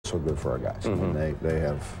so good for our guys. I mean,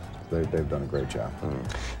 they've done a great job.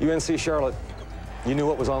 UNC Charlotte, you knew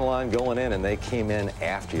what was on the line going in, and they came in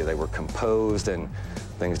after you. They were composed, and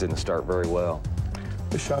things didn't start very well.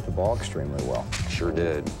 They shot the ball extremely well. Sure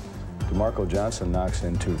did. DeMarco Johnson knocks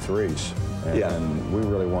in 2 threes, and we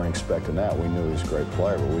really weren't expecting that. We knew he was a great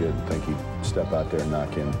player, but we didn't think he'd step out there and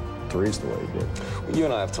knock in threes the way he did. You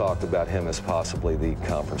and I have talked about him as possibly the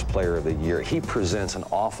Conference Player of the Year. He presents an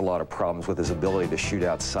awful lot of problems with his ability to shoot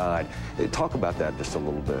outside. Talk about that just a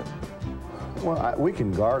little bit. Well, we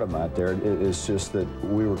can guard him out there. It's just that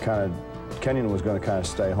we were kind of, Kenyon was going to kind of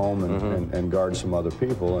stay home and guard some other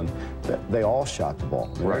people, and they all shot the ball.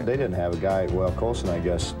 Right. They didn't have a guy, well, Colson, I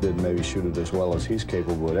guess, didn't maybe shoot it as well as he's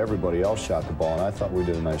capable, but everybody else shot the ball, and I thought we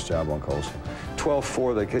did a nice job on Colson.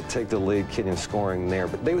 12-4, they could take the lead, Kenyon scoring there,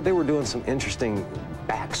 but they were doing some interesting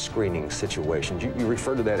back screening situations. You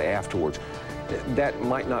referred to that afterwards. That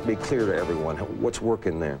might not be clear to everyone. What's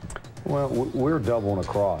working there? Well, we were doubling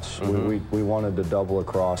across. We wanted to double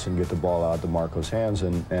across and get the ball out of DeMarco's hands,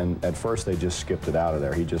 and at first they just skipped it out of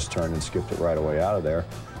there. He just turned and skipped it right away out of there.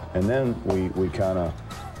 And then we kind of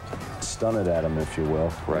stunted at him, if you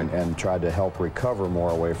will, and tried to help recover more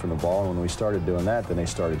away from the ball. And when we started doing that, then they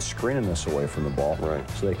started screening us away from the ball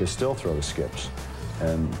so they could still throw the skips.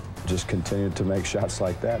 And just continued to make shots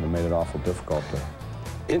like that, and made it awful difficult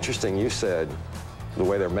to. Interesting, you said the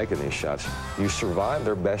way they're making these shots. You survived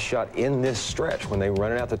their best shot in this stretch. When they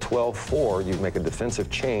run it out to 12-4, you make a defensive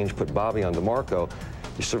change, put Bobby on DeMarco.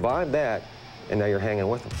 You survived that, and now you're hanging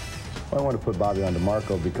with them. Well, I want to put Bobby on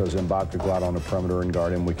DeMarco because then Bob could go out on the perimeter and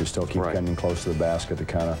guard him. We could still keep Kenyon close to the basket to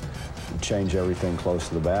kind of change everything close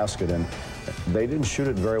to the basket. And they didn't shoot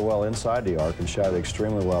it very well inside the arc and shot it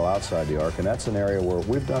extremely well outside the arc. And that's an area where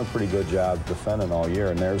we've done a pretty good job defending all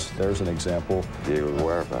year. And there's an example. You were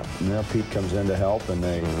aware of that. You know, Pete comes in to help, and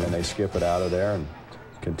they skip it out of there and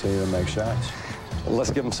continue to make shots. Well,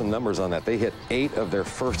 let's give them some numbers on that. They hit 8 of their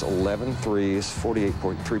first 11 threes,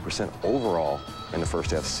 48.3% overall in the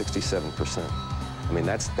first half, 67%. I mean,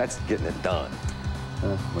 that's getting it done.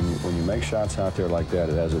 When you make shots out there like that,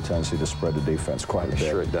 it has a tendency to spread the defense quite a bit.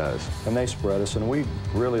 Sure it does. And they spread us, and we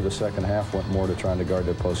really, the second half, went more to trying to guard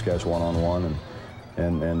their post guys one-on-one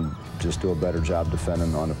and just do a better job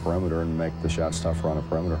defending on the perimeter and make the shots tougher on the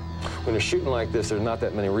perimeter. When you're shooting like this, there's not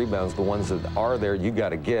that many rebounds. The ones that are there, you got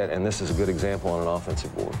to get, and this is a good example on an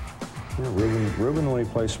offensive board. Yeah, Ruben, when he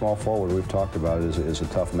plays small forward, we've talked about it, is a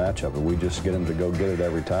tough matchup. We just get him to go get it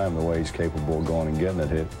every time the way he's capable of going and getting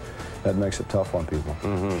it. That makes it tough on people.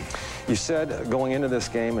 You said going into this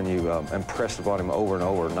game, and you impressed upon him over and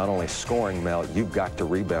over, not only scoring, Mel, you've got to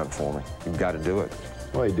rebound for me. You've got to do it.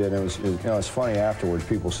 Well, he did. It's funny afterwards.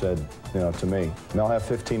 People said, to me, Mel have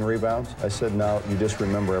 15 rebounds. I said, no, you just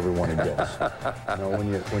remember every one he gets.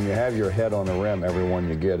 When you have your head on the rim, every one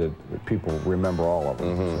you get, people remember all of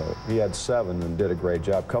them. So he had 7 and did a great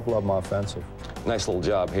job. A couple of them offensive. Nice little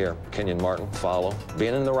job here, Kenyon Martin. Follow,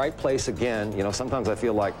 being in the right place again. Sometimes I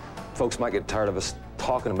feel like folks might get tired of us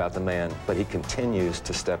talking about the man, but he continues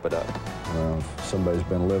to step it up. Well, if somebody's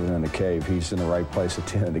been living in a cave, he's in the right place at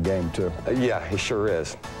the end of the game, too. Yeah, he sure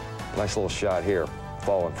is. Nice little shot here,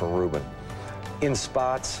 falling for Ruben. In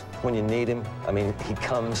spots, when you need him, I mean, he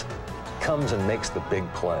comes and makes the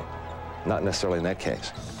big play. Not necessarily in that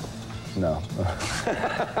case. No.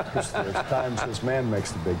 There's times this man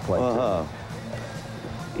makes the big play,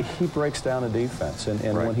 too. He breaks down the defense,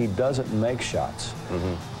 and when he doesn't make shots,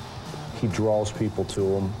 he draws people to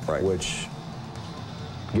him, which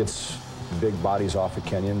gets big bodies off of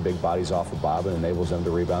Kenyon, big bodies off of Bob, and enables them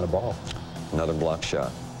to rebound the ball. Another block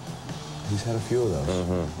shot. He's had a few of those.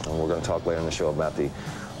 And we're going to talk later in the show about the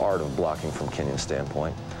art of blocking from Kenyon's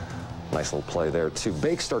standpoint. Nice little play there, too.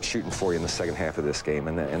 Bake starts shooting for you in the second half of this game,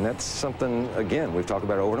 and that's something, again, we've talked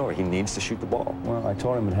about it over and over. He needs to shoot the ball. Well, I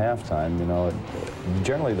told him at halftime,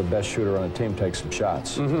 generally the best shooter on the team takes some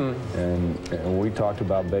shots. And we talked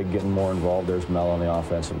about Bake getting more involved. There's Mel on the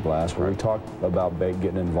offensive glass. We talked about Bake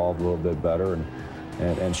getting involved a little bit better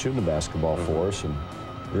and shooting the basketball for us, and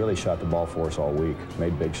really shot the ball for us all week,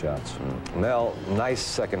 made big shots. Mel, nice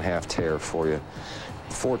second half tear for you.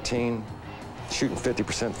 14. Shooting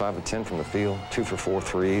 50%, 5 of 10 from the field, 2 for 4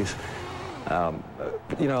 threes. I'm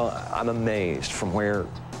amazed from where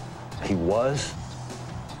he was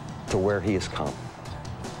to where he has come.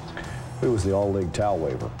 He was the all-league towel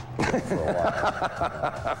waiver for a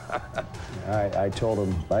while. I told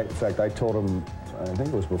him, in fact, I told him, I think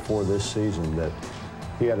it was before this season, that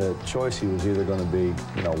he had a choice. He was either going to be,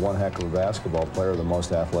 one heck of a basketball player, or the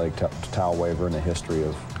most athletic towel waiver in the history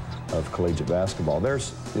of collegiate basketball.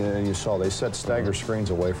 You saw they set stagger screens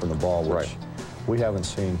away from the ball, which we haven't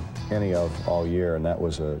seen any of all year, and that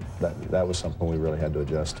was something we really had to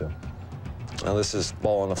adjust to. Now this is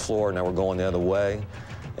ball on the floor. Now we're going the other way,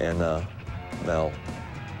 and now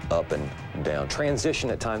up and down. Transition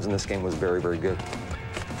at times in this game was very, very good.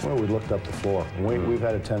 Well, we looked up the floor. We've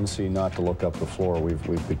had a tendency not to look up the floor.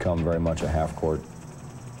 We've become very much a half-court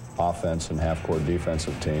offense and half-court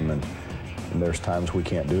defensive team, and there's times we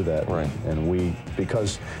can't do that. Right. And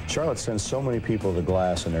because Charlotte sends so many people to the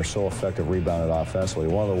glass and they're so effective rebounded offensively,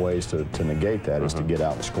 one of the ways to negate that is to get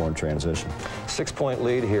out and score in transition. 6-point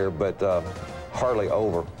lead here, but hardly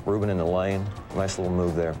over. Ruben in the lane. Nice little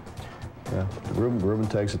move there. Yeah, Ruben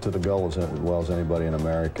takes it to the goal as well as anybody in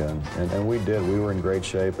America, and we did. We were in great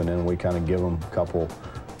shape, and then we kind of give them a couple.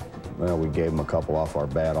 Well, we gave them a couple off our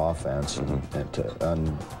bad offense and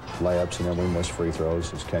layups, and then we missed free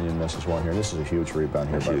throws as Kenyon misses one here. This is a huge rebound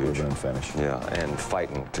here by Ruben and finish. Yeah, and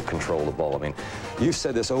fighting to control the ball. I mean, you've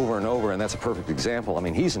said this over and over, and that's a perfect example. I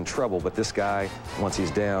mean, he's in trouble, but this guy, once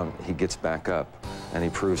he's down, he gets back up, and he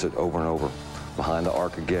proves it over and over. Behind the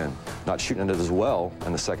arc again. Not shooting it as well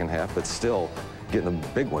in the second half, but still getting the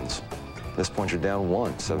big ones. At this point, you're down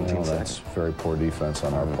 17 seconds. That's very poor defense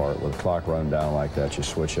on our part. With the clock running down like that, you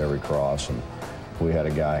switch every cross, and we had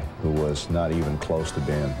a guy who was not even close to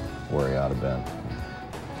being where he ought to have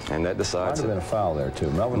been. And that decides Might have been a foul there, too.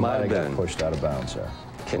 Melvin might have got pushed out of bounds there.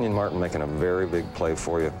 Kenyon Martin making a very big play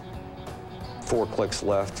for you. 4 clicks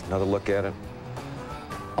left. Another look at it.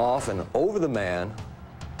 Off and over the man.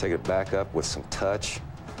 Take it back up with some touch.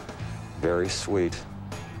 Very sweet.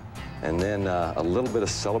 And then a little bit of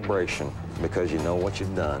celebration because you know what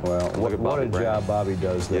you've done. Well, what a job Bobby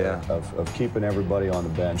does there of keeping everybody on the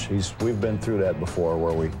bench. We've been through that before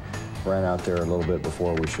where we ran out there a little bit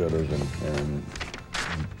before we should have. And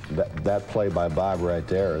that play by Bob right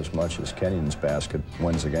there, as much as Kenyon's basket,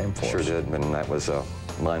 wins the game for us. Sure did, and that was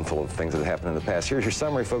mindful of things that had happened in the past. Here's your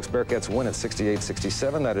summary, folks. Bearcats win at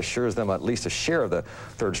 68-67. That assures them at least a share of the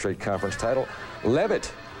 3rd straight conference title.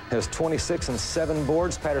 Levitt has 26 and 7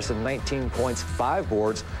 boards. Patterson 19 points, 5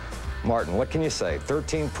 boards. Martin, what can you say?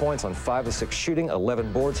 13 points on 5 of 6 shooting,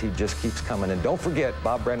 11 boards. He just keeps coming. And don't forget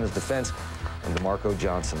Bob Brandon's defense and DeMarco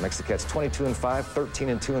Johnson. Makes the Cats 22 and 5, 13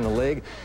 and 2 in the league.